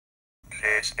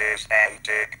This is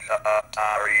Antic, the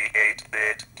Atari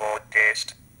 8-bit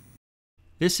podcast.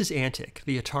 This is Antic,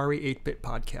 the Atari 8-bit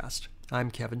podcast. I'm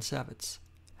Kevin Savitz.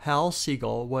 Hal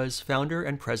Segal was founder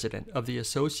and president of the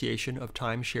Association of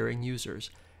Time-Sharing Users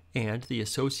and the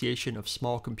Association of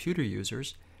Small Computer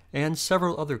Users, and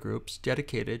several other groups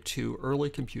dedicated to early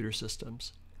computer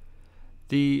systems.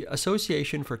 The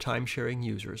Association for Time-Sharing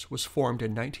Users was formed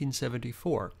in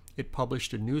 1974. It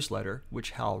published a newsletter, which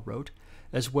Hal wrote,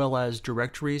 as well as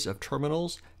directories of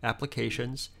terminals,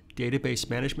 applications, database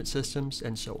management systems,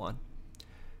 and so on.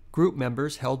 Group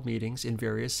members held meetings in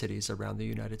various cities around the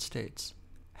United States.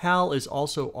 Hal is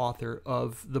also author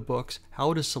of the books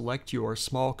How to Select Your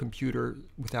Small Computer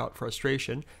Without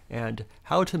Frustration and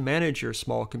How to Manage Your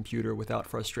Small Computer Without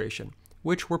Frustration,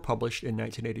 which were published in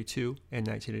 1982 and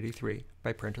 1983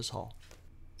 by Prentice-Hall.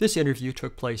 This interview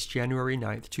took place January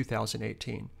 9th,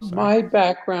 2018. My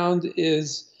background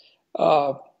is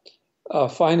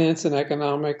finance and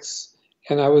economics,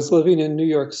 and I was living in New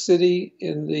York City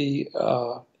in the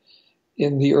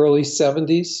early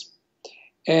 70s.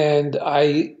 And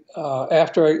after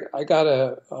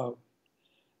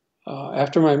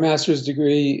my master's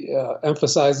degree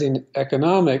emphasizing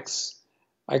economics,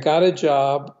 I got a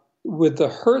job with the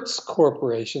Hertz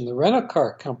Corporation, the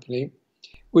rental-car company,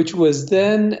 which was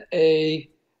then a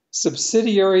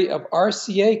subsidiary of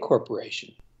RCA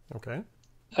Corporation. Okay.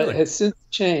 It has since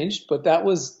changed, but that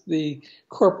was the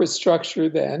corporate structure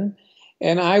then.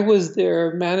 And I was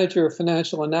their manager of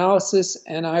financial analysis,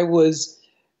 and I was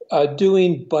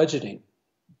doing budgeting.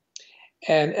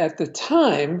 And at the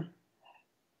time,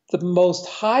 the most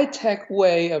high-tech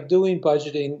way of doing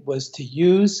budgeting was to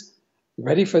use,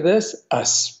 ready for this, a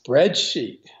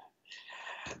spreadsheet.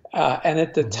 And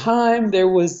at the time, there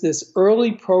was this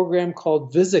early program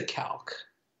called VisiCalc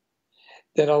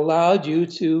that allowed you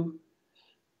to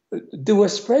do a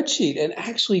spreadsheet and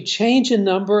actually change a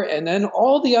number, and then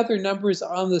all the other numbers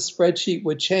on the spreadsheet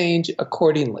would change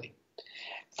accordingly.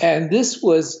 And this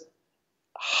was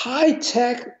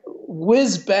high-tech,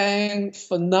 whiz-bang,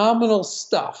 phenomenal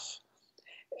stuff.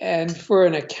 And for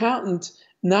an accountant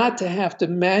not to have to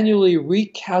manually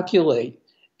recalculate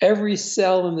every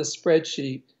cell in the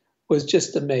spreadsheet was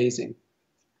just amazing.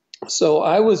 So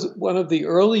I was one of the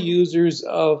early users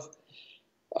of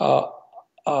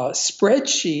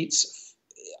spreadsheets,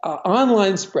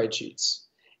 online spreadsheets.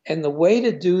 And the way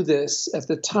to do this at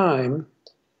the time,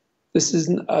 this is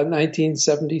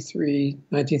 1973,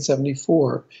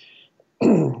 1974,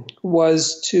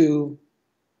 was to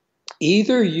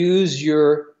either use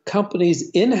your company's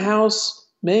in-house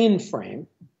mainframe,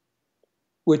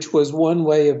 which was one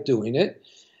way of doing it,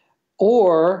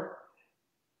 or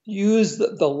use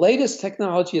the latest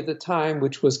technology at the time,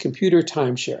 which was computer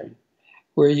time sharing,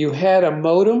 where you had a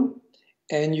modem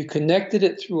and you connected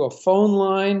it through a phone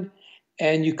line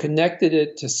and you connected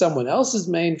it to someone else's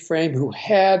mainframe who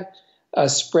had a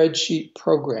spreadsheet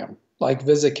program like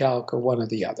VisiCalc or one of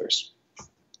the others.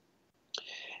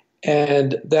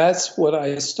 And that's what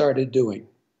I started doing.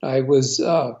 I was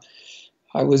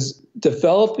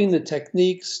developing the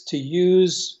techniques to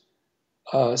use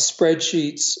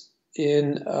spreadsheets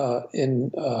in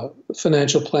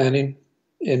financial planning,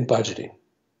 in budgeting.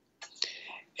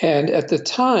 And at the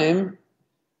time,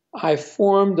 I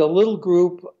formed a little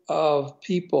group of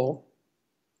people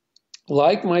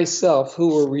like myself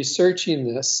who were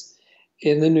researching this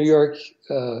in the New York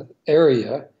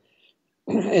area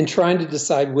and trying to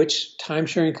decide which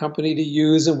time-sharing company to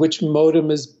use and which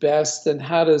modem is best and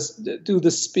how to do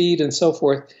the speed and so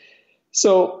forth.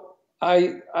 So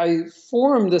I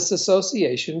formed this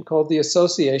association called the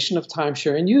Association of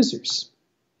Time-Sharing Users.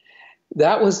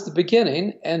 That was the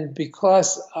beginning, and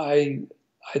because I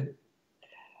didn't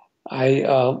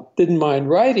mind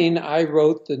writing, I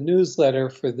wrote the newsletter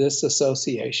for this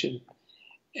association.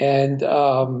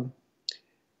 And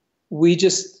we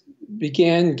just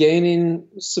began gaining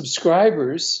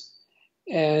subscribers.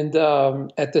 And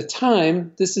at the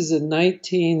time, this is in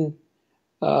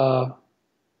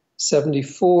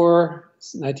 1974,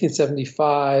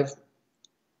 1975,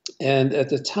 and at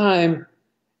the time,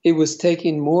 it was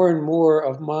taking more and more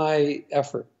of my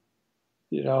effort,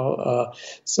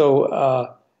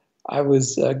 So I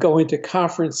was going to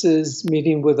conferences,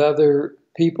 meeting with other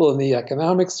people in the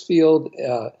economics field.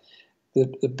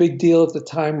 The big deal at the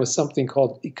time was something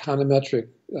called econometric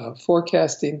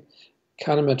forecasting,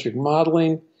 econometric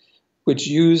modeling, which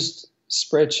used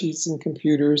spreadsheets and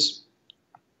computers.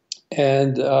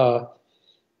 And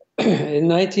in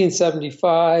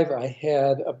 1975, I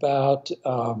had about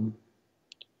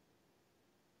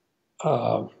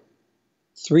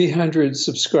 300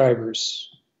 subscribers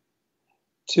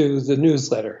to the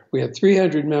newsletter. We had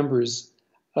 300 members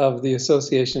of the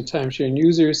Association of Timesharing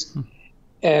Users.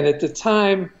 And at the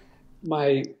time,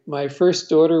 my first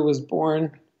daughter was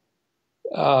born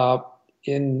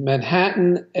in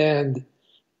Manhattan. And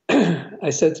I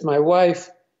said to my wife,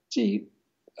 gee,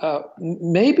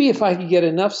 maybe if I could get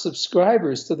enough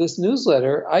subscribers to this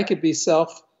newsletter, I could be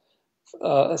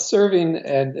self-serving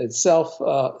and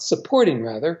self-supporting,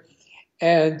 rather,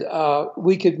 and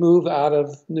we could move out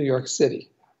of New York City.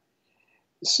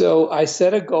 So I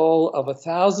set a goal of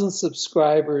 1,000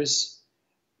 subscribers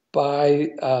by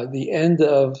the end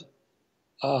of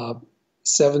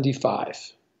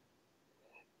 75.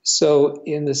 So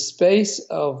in the space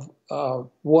of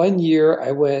 1 year,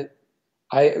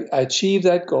 I achieved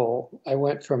that goal. I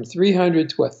went from 300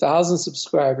 to 1,000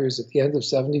 subscribers at the end of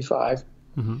 75.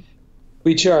 Mm-hmm.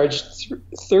 We charged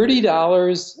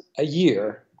 $30 a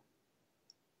year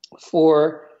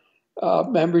for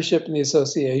membership in the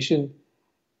association.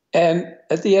 And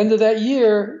at the end of that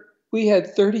year, we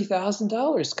had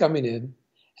 $30,000 coming in.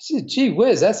 I said, gee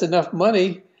whiz, that's enough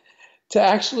money to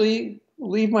actually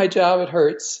leave my job at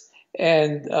Hertz.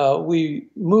 And we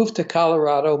moved to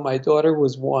Colorado. My daughter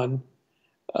was 1.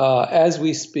 As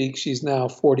we speak, she's now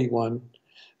 41.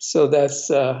 So that's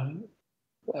 40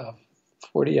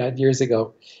 odd years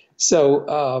ago.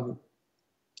 So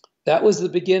that was the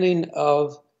beginning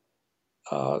of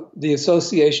the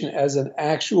association as an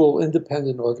actual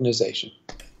independent organization.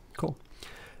 Cool.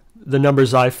 The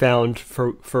numbers I found,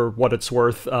 for what it's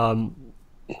worth, I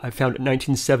found in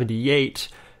 1978,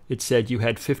 it said you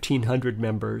had 1,500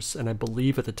 members, and I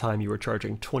believe at the time you were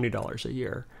charging $20 a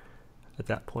year at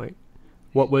that point.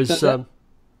 What was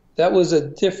that was a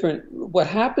different. What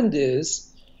happened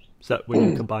is that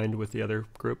when you combined with the other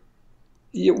group?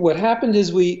 What happened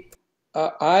is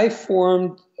I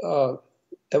formed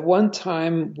at one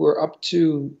time we're up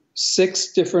to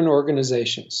 6 different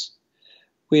organizations.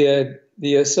 We had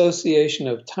the Association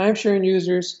of Timesharing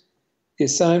Users, the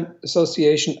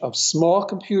Association of Small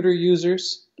Computer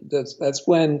Users. That's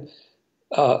when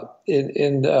the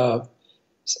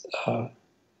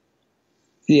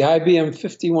IBM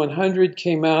 5100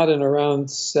 came out in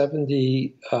around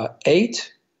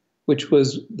 78, which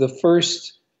was the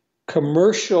first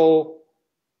commercial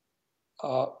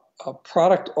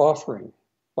product offering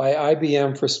by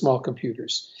IBM for small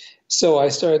computers. So I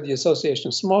started the Association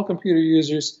of Small Computer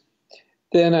Users.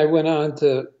 Then I went on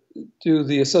to do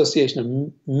the Association of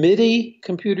MIDI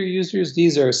computer users.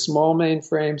 These are small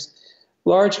mainframes.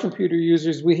 Large computer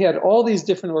users. We had all these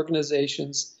different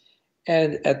organizations.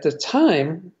 And at the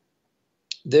time,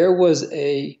 there was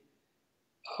the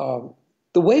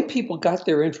way people got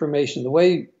their information, the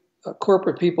way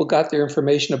corporate people got their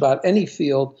information about any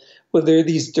field, were there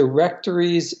these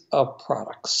directories of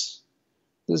products.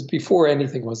 This is before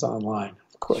anything was online,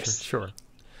 of course. Sure.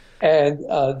 And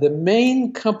the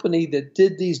main company that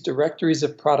did these directories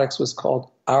of products was called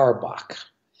Auerbach.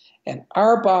 And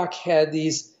Auerbach had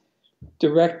these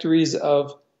directories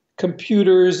of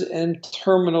computers and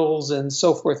terminals and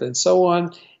so forth and so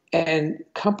on. And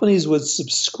companies would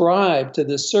subscribe to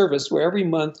this service where every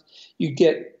month you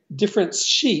get different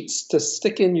sheets to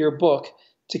stick in your book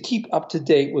to keep up to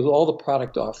date with all the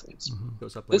product offerings. Mm-hmm.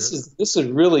 Goes up later. This is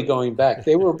really going back.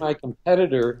 They were my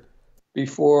competitor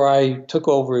before I took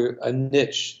over a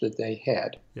niche that they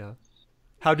had. Yeah.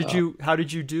 How did you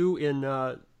do in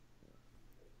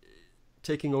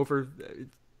taking over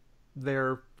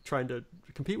their trying to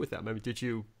compete with them? I mean, did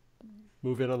you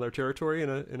move in on their territory in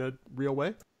a real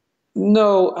way?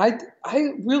 No, I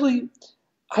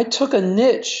took a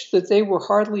niche that they were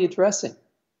hardly addressing.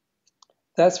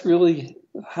 That's really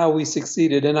how we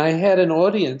succeeded. And I had an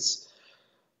audience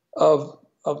of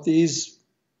these,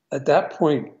 at that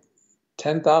point,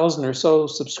 10,000 or so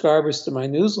subscribers to my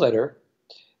newsletter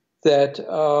that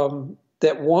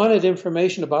wanted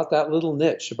information about that little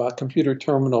niche, about computer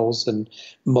terminals and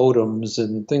modems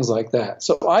and things like that.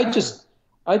 So I just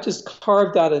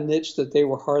carved out a niche that they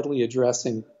were hardly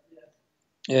addressing.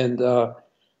 And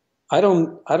I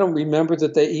don't remember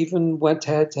that they even went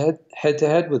head to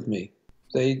head with me.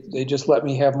 They just let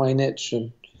me have my niche,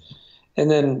 and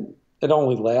then it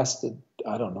only lasted,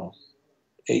 I don't know,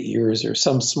 8 years or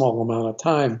some small amount of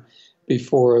time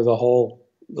before the whole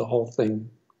thing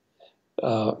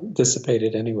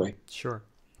dissipated anyway. Sure.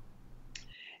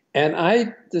 And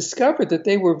I discovered that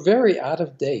they were very out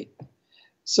of date.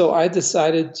 So I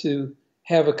decided to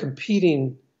have a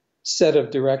competing set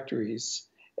of directories.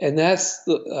 And that's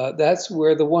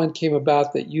where the one came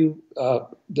about that you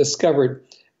discovered.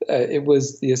 It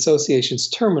was the association's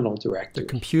terminal directory. The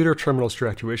computer terminals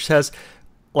directory, which has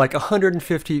like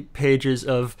 150 pages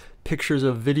of pictures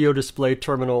of video display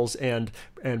terminals and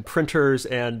printers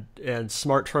and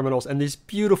smart terminals and these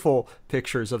beautiful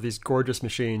pictures of these gorgeous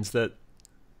machines that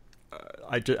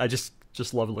I just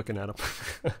love looking at them.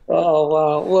 Oh,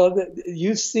 wow. Well,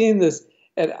 you've seen this.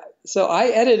 And so I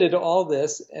edited all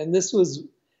this, and this was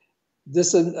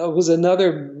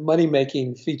another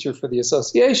money-making feature for the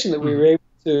association, that we were able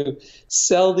to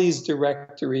sell these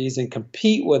directories and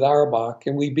compete with Arbach,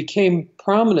 and we became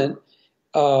prominent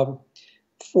for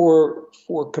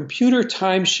computer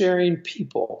time-sharing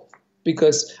people,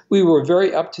 because we were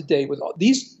very up to date with all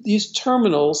these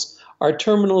terminals. Are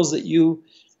terminals that you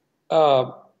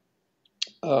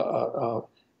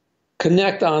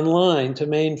connect online to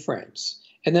mainframes.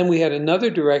 And then we had another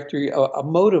directory, a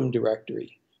modem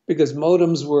directory, because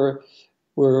modems were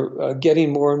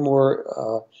getting more and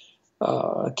more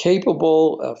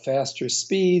capable, faster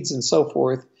speeds, and so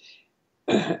forth.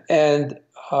 And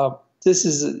this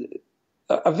is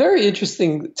a very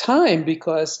interesting time,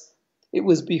 because it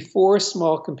was before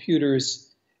small computers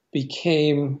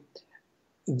became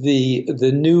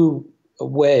the new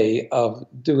way of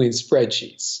doing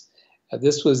spreadsheets.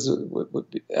 This was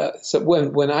so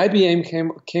when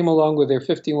IBM came along with their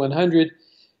 5100,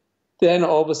 then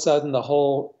all of a sudden the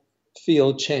whole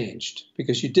field changed,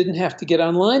 because you didn't have to get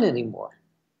online anymore.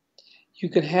 You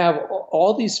could have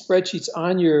all these spreadsheets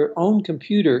on your own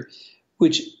computer,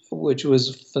 which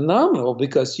was phenomenal,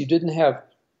 because you didn't have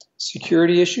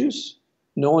security issues.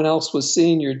 No one else was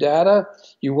seeing your data.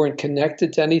 You weren't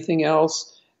connected to anything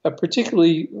else,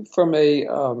 particularly from a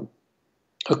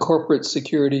corporate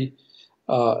security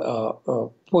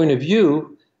point of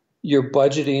view. Your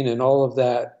budgeting and all of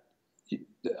that,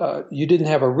 you didn't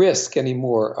have a risk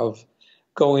anymore of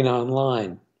going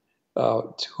online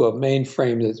to a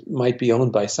mainframe that might be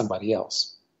owned by somebody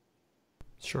else.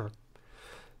 Sure.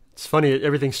 It's funny,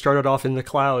 everything started off in the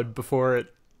cloud before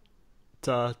it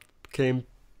came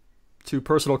to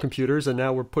personal computers, and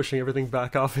now we're pushing everything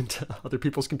back off into other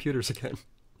people's computers again.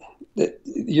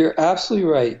 You're absolutely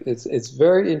right. It's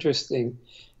very interesting.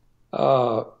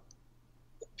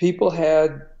 People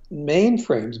had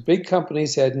mainframes. Big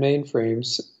companies had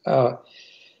mainframes,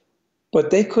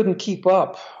 but they couldn't keep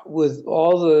up with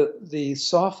all the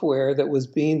software that was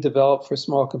being developed for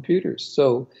small computers.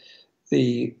 So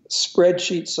the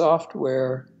spreadsheet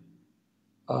software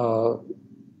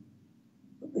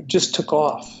just took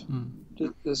off.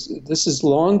 This is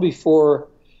long before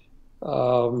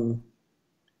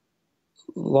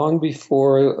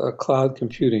cloud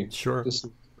computing. Sure. This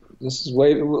is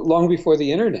way long before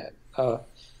the internet.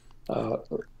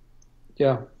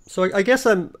 Yeah. So I guess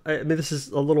I mean, this is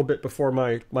a little bit before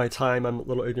my time. I'm a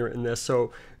little ignorant in this.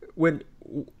 So what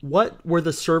were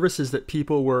the services that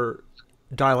people were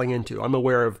dialing into? I'm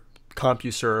aware of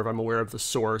CompuServe. I'm aware of the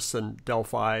Source and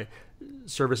Delphi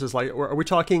services. Are we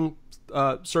talking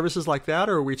services like that,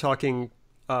 or are we talking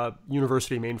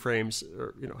university mainframes?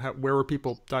 Or where were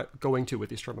people going to with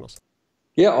these terminals?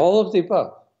 Yeah, all of the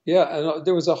above. Yeah, and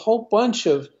there was a whole bunch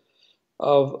of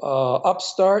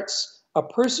upstarts. A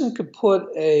person could put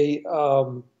a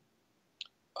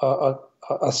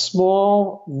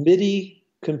small MIDI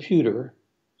computer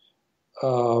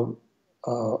in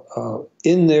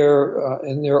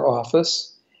their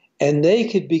office, and they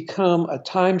could become a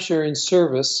time-sharing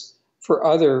service for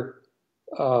other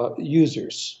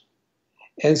users.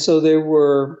 And so there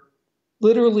were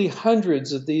literally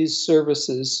hundreds of these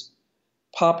services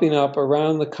popping up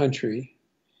around the country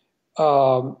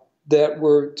that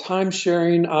were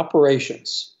time-sharing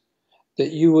operations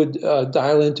that you would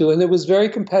dial into. And it was very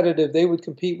competitive. They would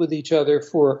compete with each other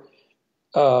for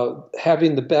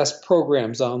having the best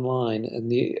programs online,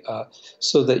 and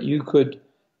so that you could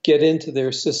get into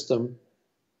their system.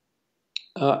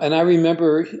 And I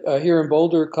remember here in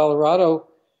Boulder, Colorado,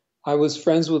 I was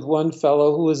friends with one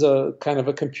fellow who was a kind of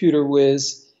a computer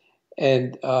whiz,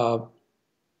 and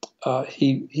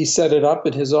he set it up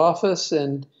in his office,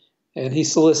 and he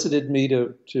solicited me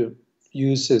to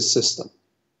use his system.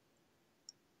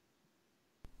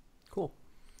 Cool.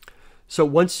 So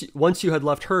once you had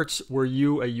left Hertz, were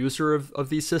you a user of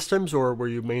these systems, or were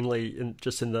you mainly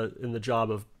just in the job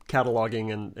of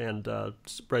cataloging and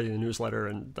spreading the newsletter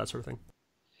and that sort of thing?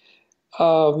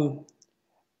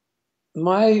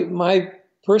 My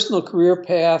personal career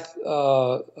path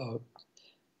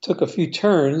took a few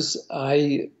turns.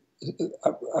 I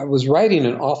was writing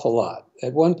an awful lot.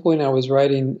 At one point, I was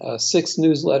writing 6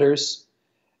 newsletters.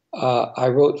 I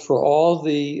wrote for all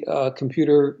the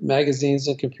computer magazines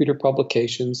and computer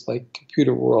publications like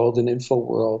Computer World and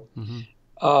InfoWorld. Mm-hmm.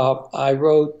 I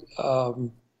wrote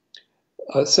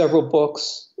several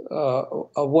books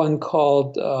a one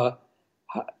called,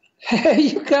 hey,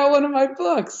 you got one of my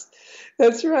books.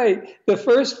 That's right. The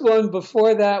first one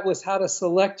before that was how to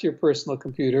select your personal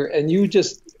computer, and you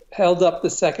just held up the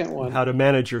second one. How to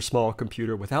manage your small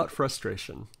computer without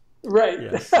frustration. Right.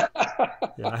 Yes.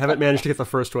 Yeah, I haven't managed to get the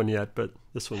first one yet, but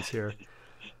this one's here.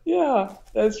 Yeah,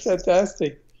 that's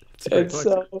fantastic. It's a great And book.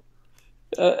 so,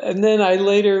 and then I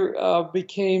later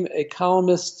became a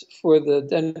columnist for the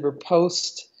Denver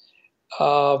Post.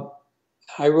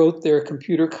 I wrote their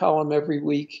computer column every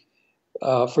week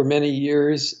for many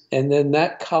years, and then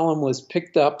that column was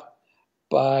picked up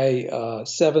by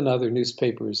 7 other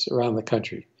newspapers around the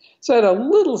country. So I had a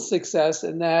little success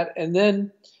in that, and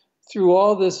then through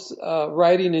all this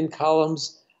writing in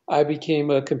columns, I became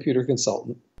a computer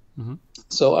consultant. Mm-hmm.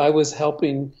 So I was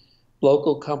helping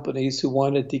local companies who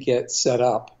wanted to get set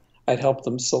up. I'd help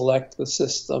them select the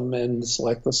system and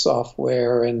select the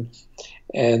software, and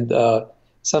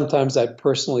sometimes I'd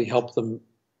personally help them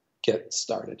get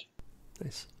started.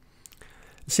 Nice.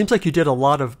 It seems like you did a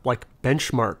lot of like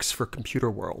benchmarks for Computer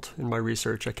World. In my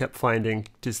research, I kept finding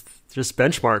just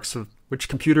benchmarks of which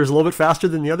computer is a little bit faster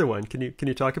than the other one. Can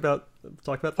you talk about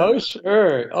that? Oh,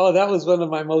 sure. Oh, that was one of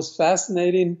my most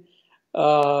fascinating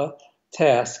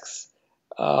tasks.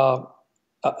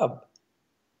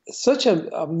 Such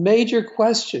a major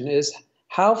question is,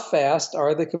 how fast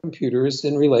are the computers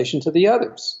in relation to the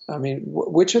others? I mean,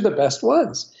 which are the best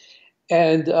ones?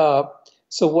 And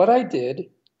so what I did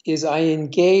is I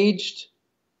engaged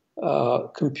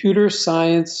computer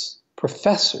science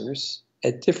professors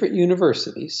at different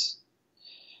universities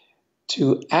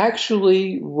to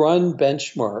actually run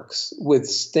benchmarks with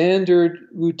standard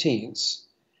routines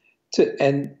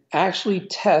and actually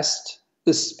test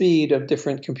the speed of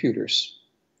different computers.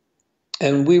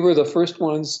 And we were the first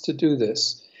ones to do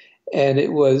this. And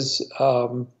it was,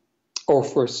 or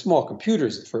for small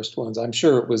computers, the first ones. I'm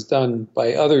sure it was done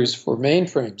by others for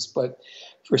mainframes, but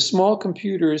for small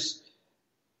computers,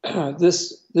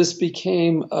 this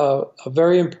became a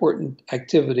very important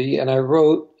activity. And I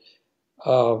wrote,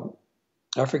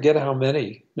 I forget how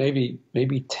many,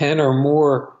 maybe 10 or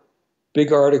more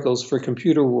big articles for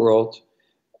Computer World,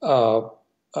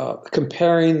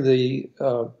 comparing the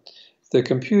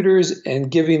computers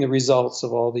and giving the results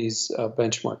of all these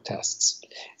benchmark tests.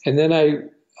 And then I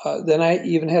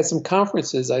even had some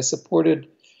conferences. I supported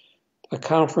a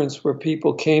conference where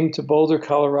people came to Boulder,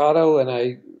 Colorado, and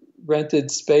I rented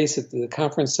space at the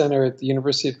conference center at the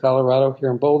University of Colorado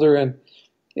here in Boulder,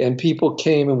 and people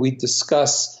came and we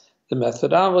discussed the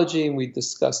methodology and we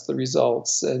discussed the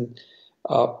results. And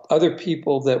other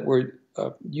people that were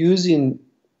using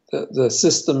the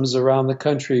systems around the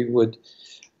country would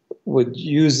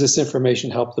use this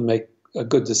information to help them make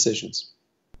good decisions.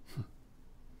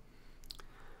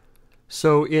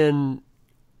 So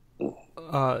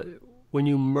when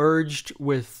you merged in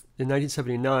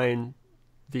 1979,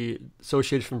 the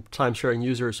Association of Time-Sharing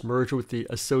Users merged with the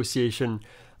Association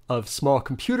of Small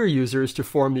Computer Users to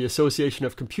form the Association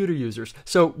of Computer Users.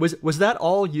 So was that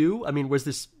all you? I mean, was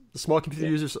the Small Computer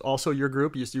Users also your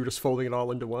group? You were just folding it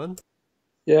all into one?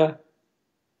 Yeah.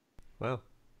 Wow.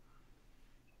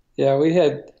 Yeah, we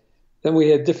had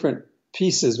different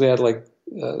pieces. We had like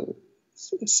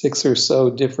 6 or so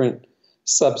different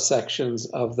subsections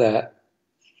of that.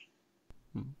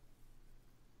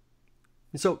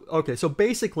 So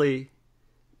basically,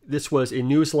 this was a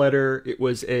newsletter. It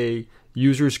was a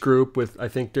users group with, I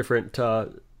think, different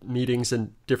meetings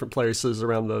in different places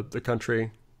around the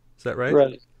country. Is that right?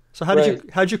 Right. So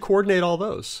how'd you coordinate all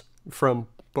those from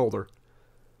Boulder?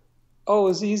 Oh, it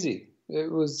was easy.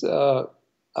 It was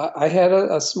I had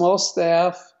a small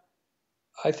staff.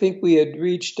 I think we had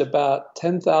reached about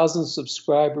 10,000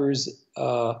 subscribers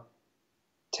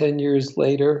 10 years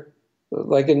later.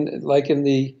 Like in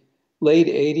the late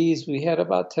 80s, we had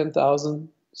about 10,000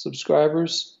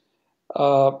 subscribers.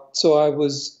 So I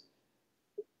was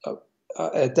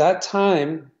at that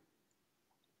time.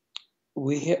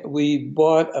 We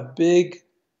bought a big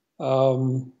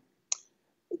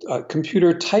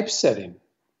computer typesetting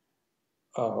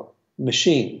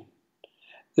machine.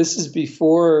 This is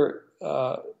before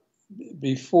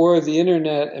the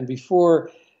internet and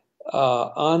before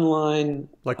online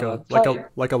like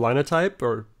a linotype,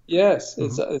 or yes,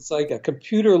 it's like a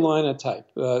computer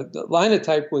linotype. The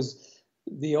linotype was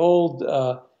the old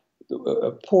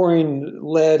pouring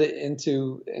lead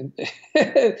into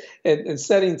and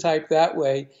setting type that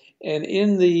way. And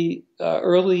in the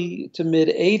early to mid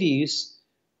 80s,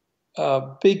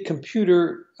 big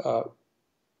computer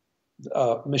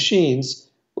machines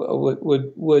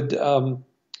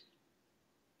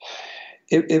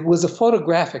it was a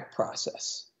photographic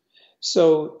process.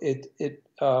 So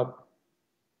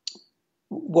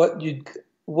what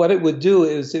it would do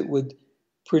is it would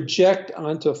project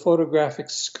onto a photographic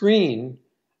screen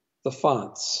the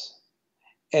fonts,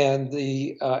 and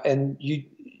you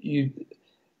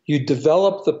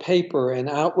develop the paper, and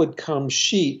out would come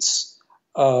sheets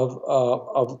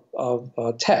of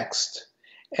text.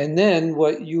 And then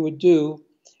what you would do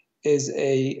is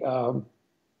a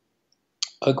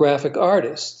graphic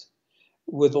artist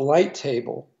with a light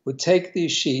table would take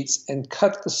these sheets and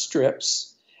cut the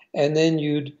strips, and then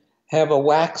you'd have a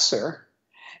waxer,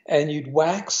 and you'd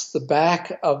wax the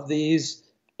back of these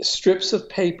strips of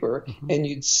paper, and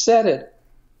you'd set it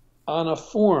on a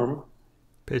form,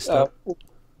 Paste up.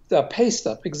 Paste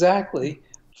up, exactly,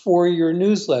 for your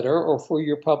newsletter or for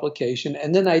your publication.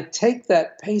 And then I'd take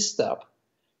that paste up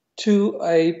to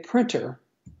a printer,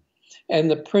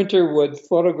 and the printer would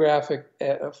photograph it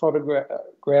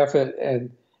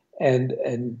and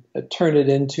turn it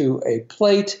into a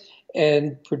plate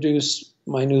and produce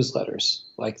my newsletters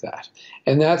like that.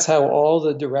 And that's how all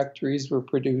the directories were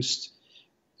produced.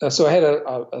 So I had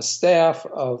a staff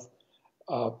of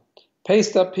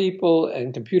paste up people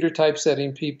and computer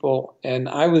typesetting people, and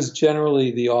I was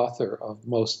generally the author of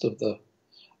most of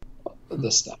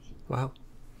the stuff. Wow.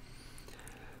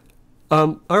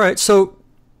 All right. So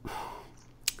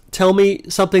tell me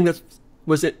something that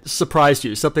surprised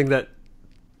you, something that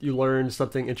you learned,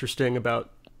 something interesting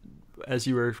about as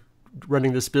you were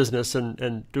running this business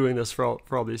and doing this for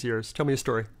all these years. Tell me a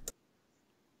story.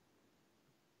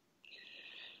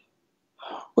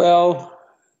 Well,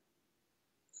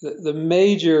 the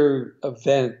major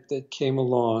event that came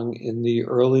along in the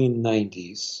early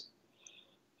 90s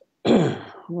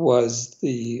was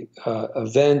the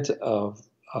event of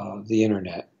the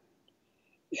internet,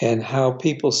 and how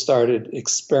people started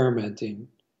experimenting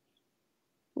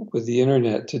with the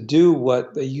internet to do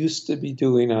what they used to be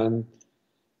doing on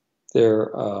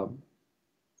their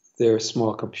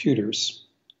small computers.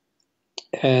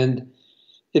 And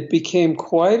it became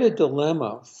quite a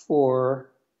dilemma for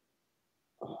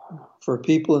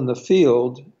people in the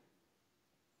field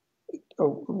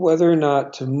whether or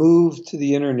not to move to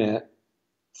the internet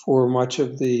for much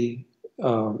of the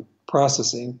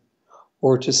processing,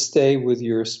 or to stay with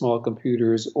your small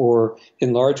computers, or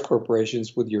in large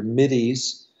corporations with your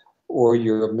MIDIs or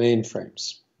your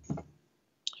mainframes.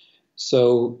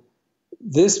 So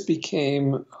this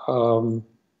became, the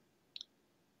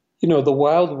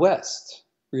Wild West,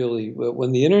 really.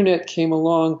 When the internet came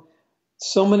along,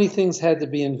 so many things had to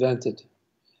be invented.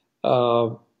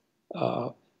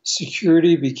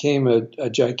 Security became a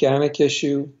gigantic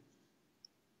issue.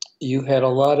 You had a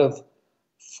lot of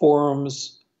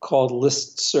forums called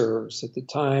listservs. At the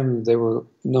time, they were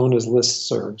known as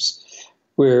listservs,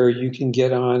 where you can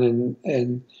get on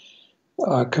and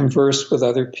converse with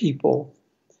other people.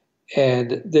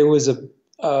 And there was a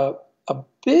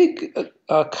big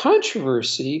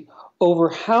controversy over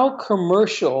how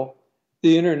commercial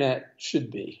the internet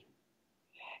should be.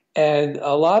 And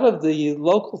a lot of the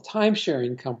local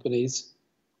time-sharing companies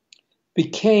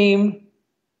became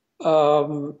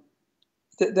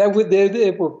they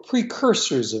were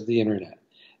precursors of the internet.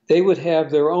 They would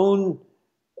have their own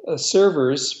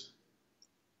servers,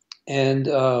 and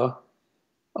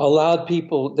allowed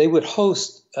people. They would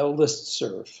host a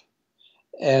listserv,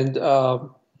 and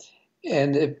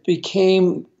it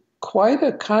became quite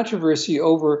a controversy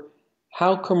over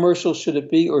how commercial should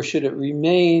it be, or should it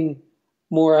remain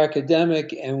more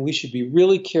academic, and we should be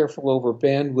really careful over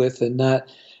bandwidth and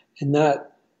not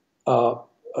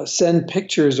send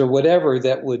pictures or whatever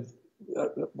that would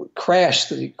crash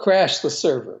the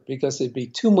server, because it'd be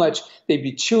too much. They'd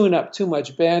be chewing up too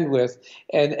much bandwidth,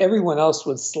 and everyone else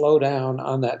would slow down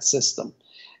on that system.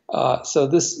 So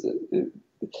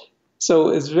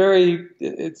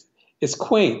it's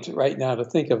quaint right now to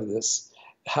think of this,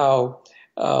 how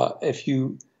if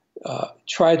you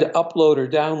tried to upload or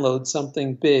download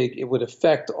something big, it would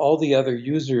affect all the other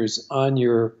users on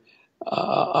your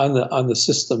on the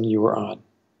system you were on.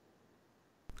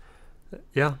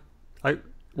 Yeah,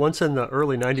 once in the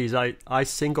early 90s, I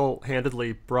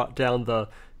single-handedly brought down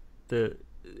the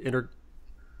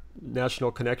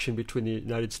international connection between the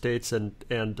United States and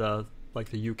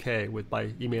like the UK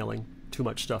by emailing too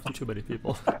much stuff to too many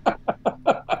people.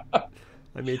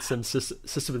 I made some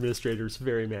system administrators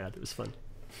very mad. It was fun.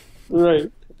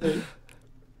 Right.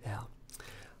 Yeah.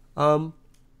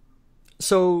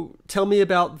 So tell me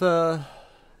about the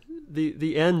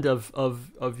end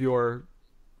of your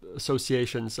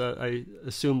associations. I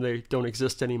assume they don't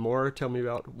exist anymore. Tell me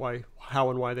about how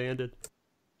and why they ended.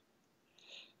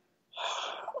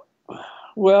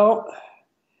 Well,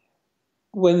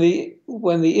 when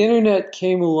the internet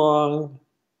came along,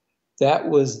 that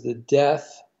was the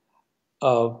death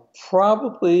of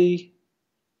probably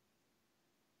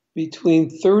between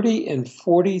 30 and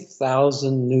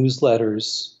 40,000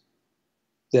 newsletters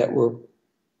that were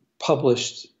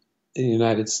published in the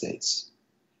United States.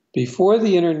 Before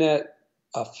the internet,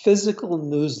 a physical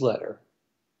newsletter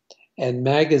and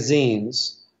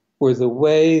magazines were the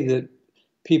way that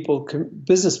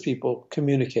business people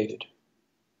communicated.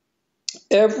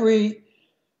 Every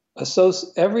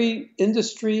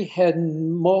industry had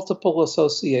multiple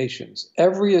associations.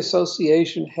 Every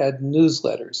association had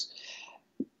newsletters.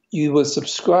 You would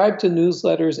subscribe to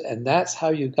newsletters, and that's how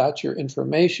you got your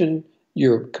information,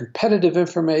 your competitive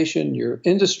information, your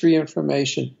industry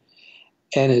information.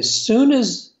 And as soon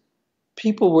as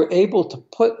people were able to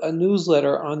put a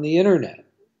newsletter on the internet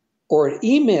or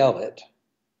email it,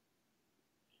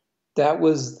 that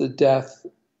was the death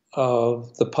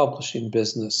of the publishing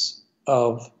business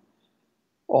of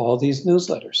all these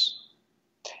newsletters.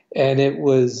 And it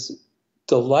was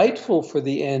delightful for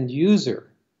the end user.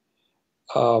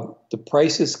 The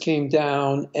prices came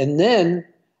down, and then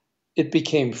it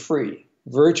became free.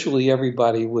 Virtually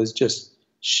everybody was just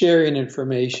sharing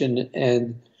information,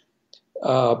 and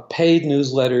paid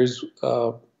newsletters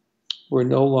were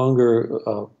no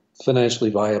longer financially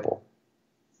viable.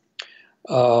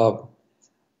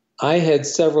 I had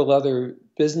several other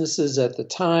businesses at the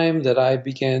time that I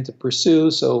began to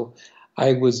pursue. So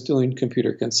I was doing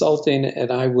computer consulting,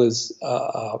 and I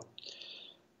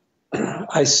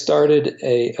started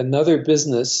another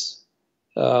business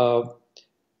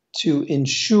to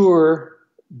insure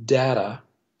data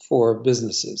for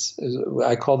businesses.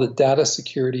 I called it data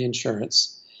security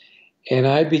insurance. And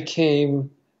I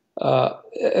became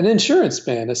an insurance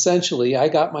man, essentially. I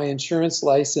got my insurance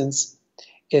license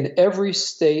in every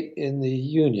state in the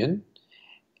union.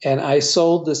 And I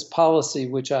sold this policy,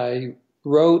 which I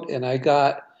wrote, and I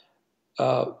got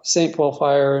St. Paul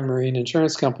Fire and Marine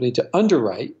Insurance Company to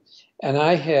underwrite. And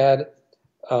I had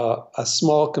a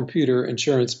small computer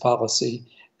insurance policy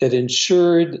that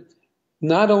insured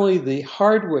not only the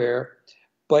hardware,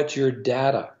 but your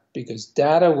data, because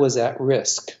data was at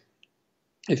risk.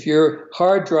 If your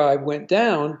hard drive went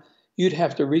down, you'd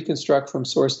have to reconstruct from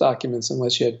source documents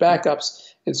unless you had backups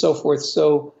and so forth.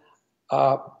 So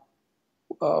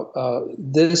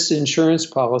this insurance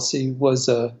policy was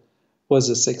a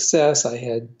success. I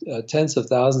had tens of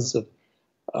thousands of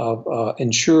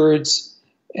insureds,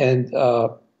 and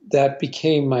that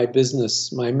became my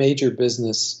business, my major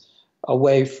business,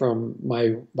 away from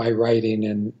my writing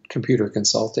and computer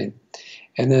consulting.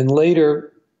 And then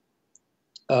later,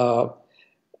 I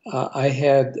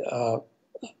had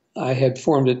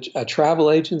formed a travel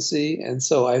agency, and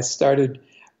so I started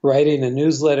writing a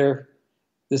newsletter.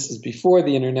 This is before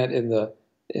the internet. In the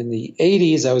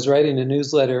 80s, I was writing a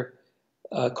newsletter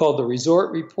called the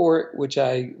Resort Report, which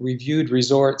I reviewed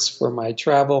resorts for my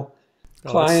travel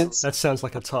clients. That sounds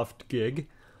like a tough gig.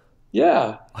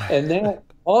 Yeah, and that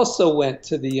also went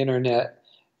to the internet.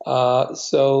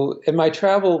 And my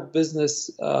travel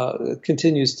business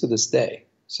continues to this day.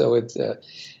 So it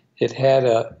had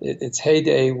its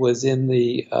heyday was in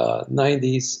the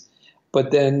 90s,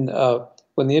 but then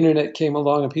when the internet came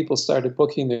along and people started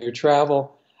booking their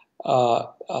travel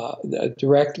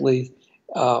directly,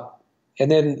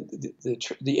 and then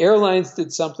the airlines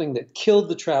did something that killed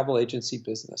the travel agency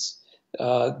business.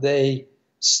 They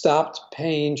stopped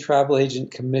paying travel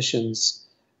agent commissions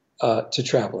to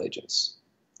travel agents.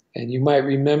 And you might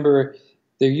remember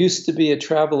there used to be a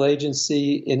travel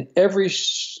agency in every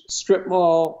strip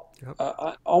mall.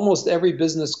 Yep. Almost every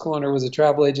business corner was a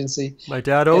travel agency. My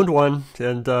dad owned one,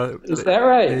 and is that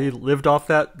right? He lived off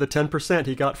the 10%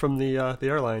 he got from the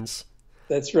airlines.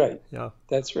 That's right. Yeah,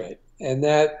 that's right. And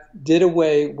that did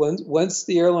away once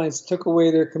the airlines took away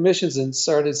their commissions and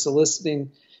started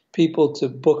soliciting people to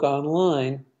book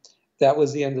online. That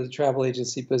was the end of the travel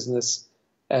agency business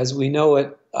as we know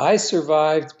it. I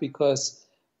survived because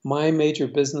my major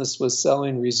business was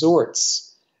selling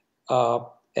resorts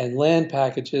and land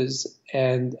packages,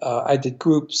 and I did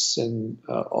groups and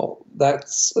all that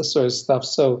sort of stuff.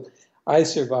 So I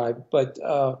survived, but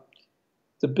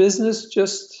the business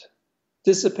just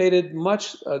dissipated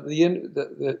much.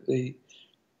 The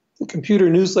computer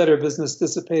newsletter business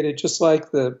dissipated just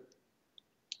like the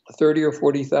 30 or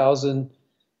 40,000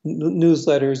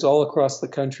 newsletters all across the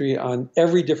country on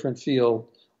every different field.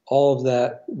 All of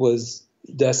that was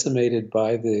decimated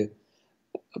by the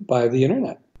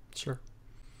internet. Sure.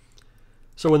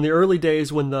 So in the early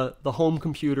days when the home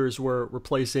computers were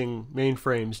replacing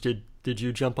mainframes, did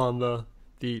you jump on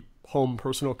the home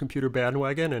personal computer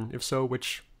bandwagon? And if so,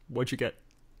 what'd you get?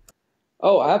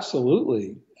 Oh,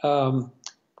 absolutely. Boy,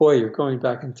 you're going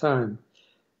back in time.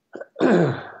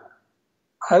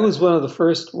 I was one of the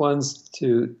first ones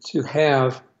to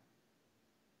have,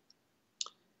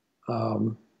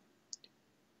 um,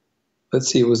 let's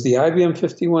see, it was the IBM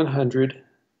 5100.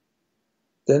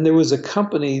 Then there was a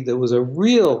company that was a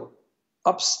real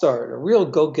upstart, a real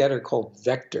go-getter called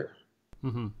Vector.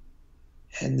 Mm-hmm.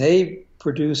 And they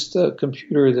produced a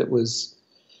computer that was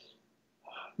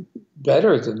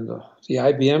better than the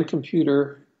IBM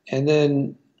computer. And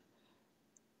then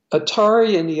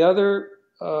Atari and the other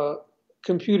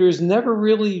computers never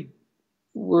really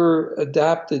were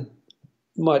adapted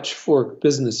much for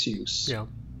business use. Yeah.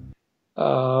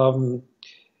 Um,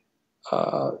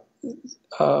 uh,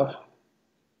 uh,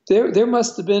 there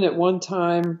must have been at one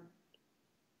time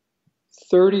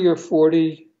 30 or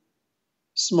 40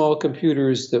 small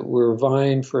computers that were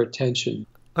vying for attention.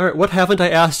 All right. What haven't I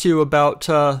asked you about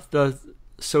the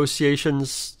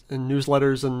associations and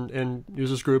newsletters and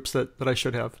users groups that I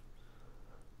should have?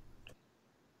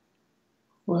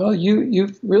 Well,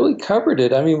 you've really covered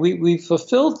it. I mean, we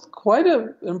fulfilled quite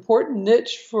an important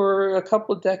niche for a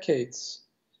couple of decades,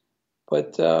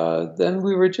 but then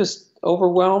we were just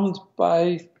overwhelmed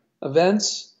by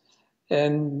events,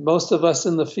 and most of us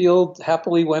in the field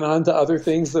happily went on to other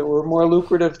things that were more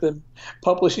lucrative than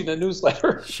publishing a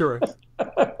newsletter. Sure.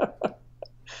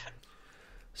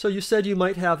 So you said you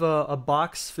might have a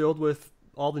box filled with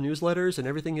all the newsletters and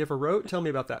everything you ever wrote. Tell me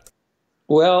about that.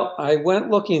 Well, I went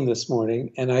looking this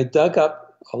morning and I dug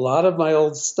up a lot of my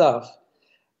old stuff.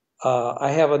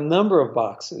 I have a number of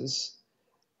boxes.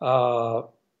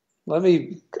 I'll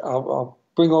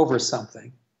bring over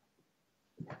something.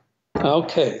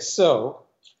 Okay, so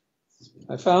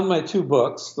I found my two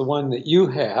books, the one that you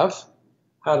have,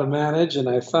 How to Manage, and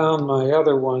I found my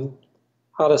other one,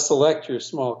 How to Select Your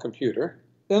Small Computer.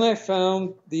 Then I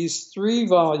found these 3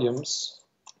 volumes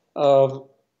of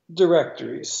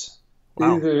directories.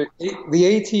 Wow. These are the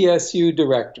ATSU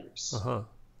directories. Uh-huh.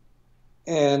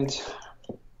 And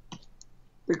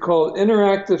they're called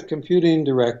Interactive Computing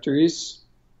Directories,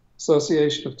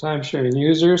 Association of Time-Sharing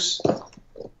Users.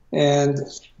 And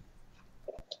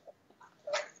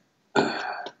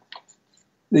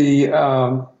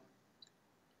the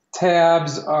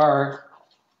tabs are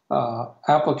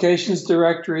Applications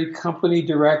Directory, Company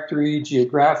Directory,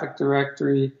 Geographic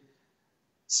Directory,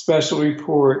 Special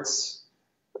Reports,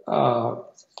 our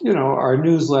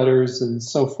newsletters and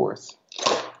so forth.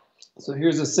 So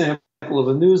here's a sample of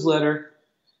a newsletter.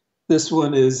 This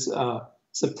one is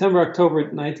September, October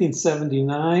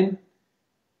 1979.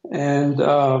 And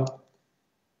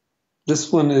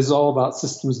this one is all about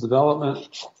systems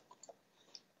development.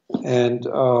 And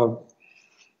so,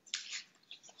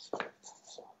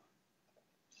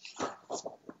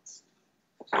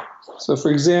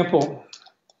 for example,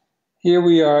 here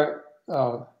we are.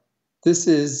 This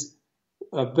is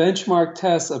a benchmark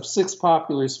test of 6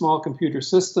 popular small computer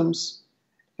systems.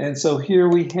 And so here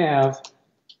we have,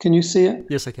 can you see it?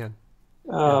 Yes, I can.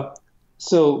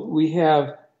 So we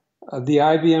have the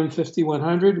IBM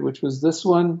 5100, which was this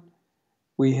one.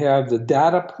 We have the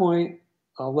Data Point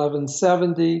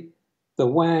 1170, the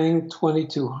Wang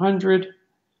 2200,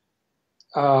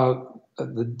 the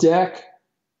DEC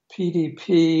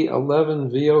PDP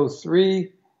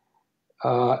 11V03,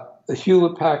 the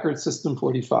Hewlett-Packard System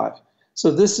 45. So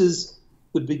this is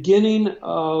the beginning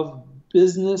of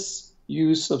business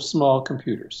use of small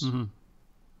computers. Mm-hmm.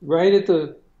 Right at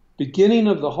the beginning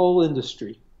of the whole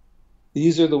industry,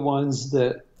 these are the ones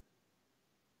that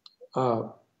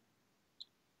I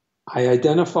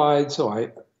identified. So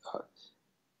I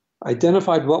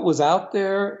identified what was out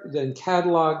there, then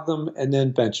cataloged them, and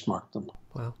then benchmarked them.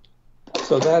 Wow.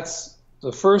 So that's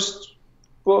the first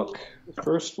book, the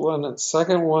first one, and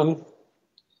second one.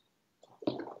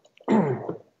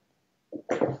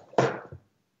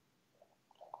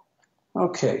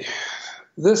 Okay,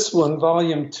 this one,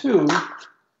 volume 2,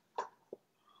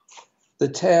 the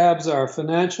tabs are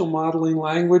financial modeling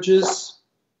languages,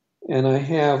 and I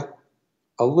have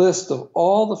a list of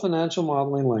all the financial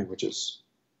modeling languages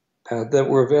that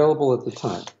were available at the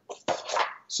time.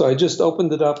 So I just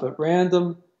opened it up at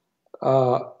random.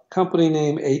 Company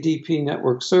name ADP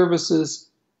Network Services.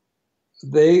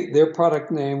 Their product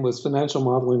name was Financial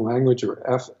Modeling Language, or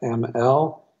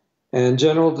FML. And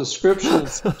general description and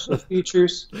special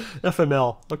features.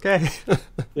 FML, okay.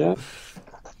 Yeah.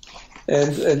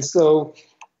 And so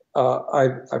I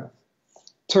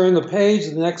turn the page.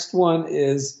 The next one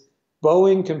is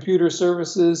Boeing Computer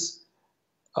Services.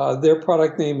 Their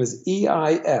product name is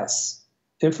EIS,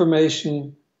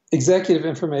 Executive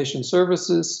Information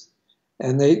Services.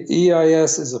 And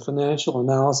EIS is a financial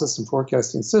analysis and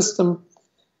forecasting system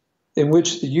in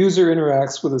which the user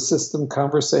interacts with a system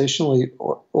conversationally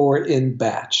or in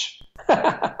batch.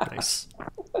 Nice.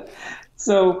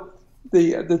 So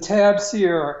the tabs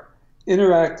here are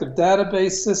interactive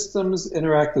database systems,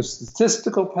 interactive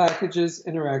statistical packages,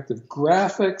 interactive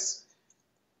graphics,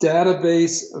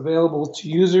 databases available to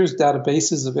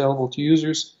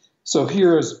users. So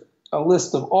here is a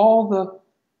list of all the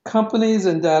companies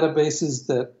and databases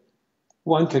that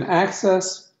one can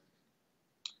access,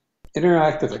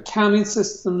 interactive accounting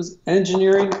systems,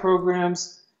 engineering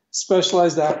programs,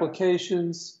 specialized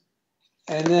applications,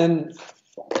 and then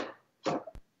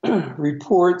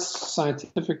reports,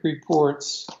 scientific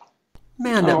reports.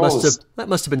 Man, that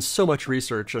must have been so much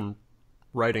research and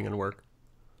writing and work.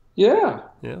 Yeah,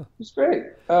 Yeah, it's great.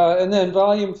 And then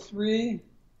volume 3.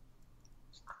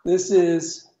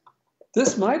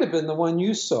 This might have been the one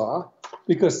you saw,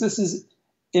 because this is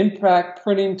impact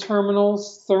printing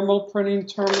terminals, thermal printing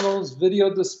terminals,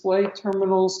 video display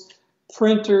terminals,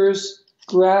 printers,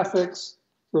 graphics,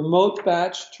 remote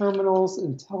batch terminals,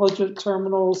 intelligent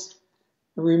terminals,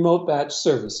 and remote batch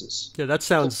services. Yeah, that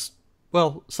sounds,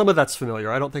 well, some of that's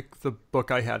familiar. I don't think the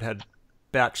book I had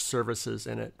batch services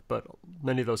in it, but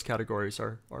many of those categories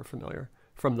are familiar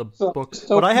from the book.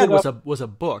 What I had was a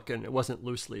book, and it wasn't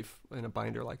loose leaf in a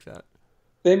binder like that.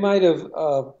 They might have,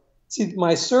 see,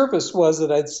 my service was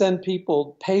that I'd send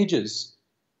people pages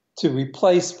to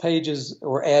replace pages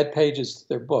or add pages to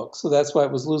their book. So that's why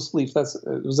it was loose leaf.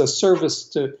 It was a service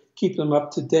to keep them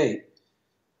up to date.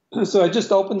 So I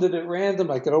just opened it at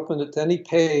random. I could open it to any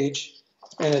page,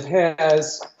 and it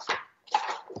has,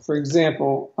 for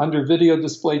example, under video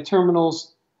display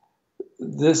terminals,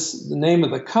 the name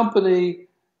of the company,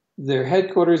 their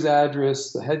headquarters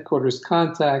address, the headquarters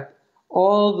contact,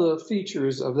 all the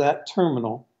features of that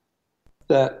terminal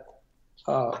that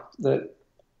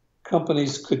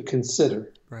companies could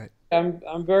consider. Right.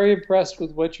 I'm very impressed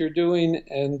with what you're doing,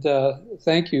 and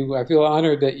thank you. I feel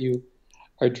honored that you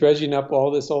are dredging up all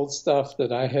this old stuff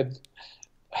that I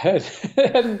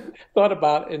hadn't thought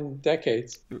about in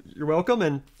decades. You're welcome,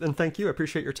 and thank you. I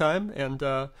appreciate your time, and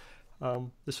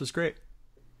this was great.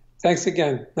 Thanks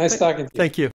again. Nice talking to you.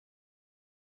 Thank you.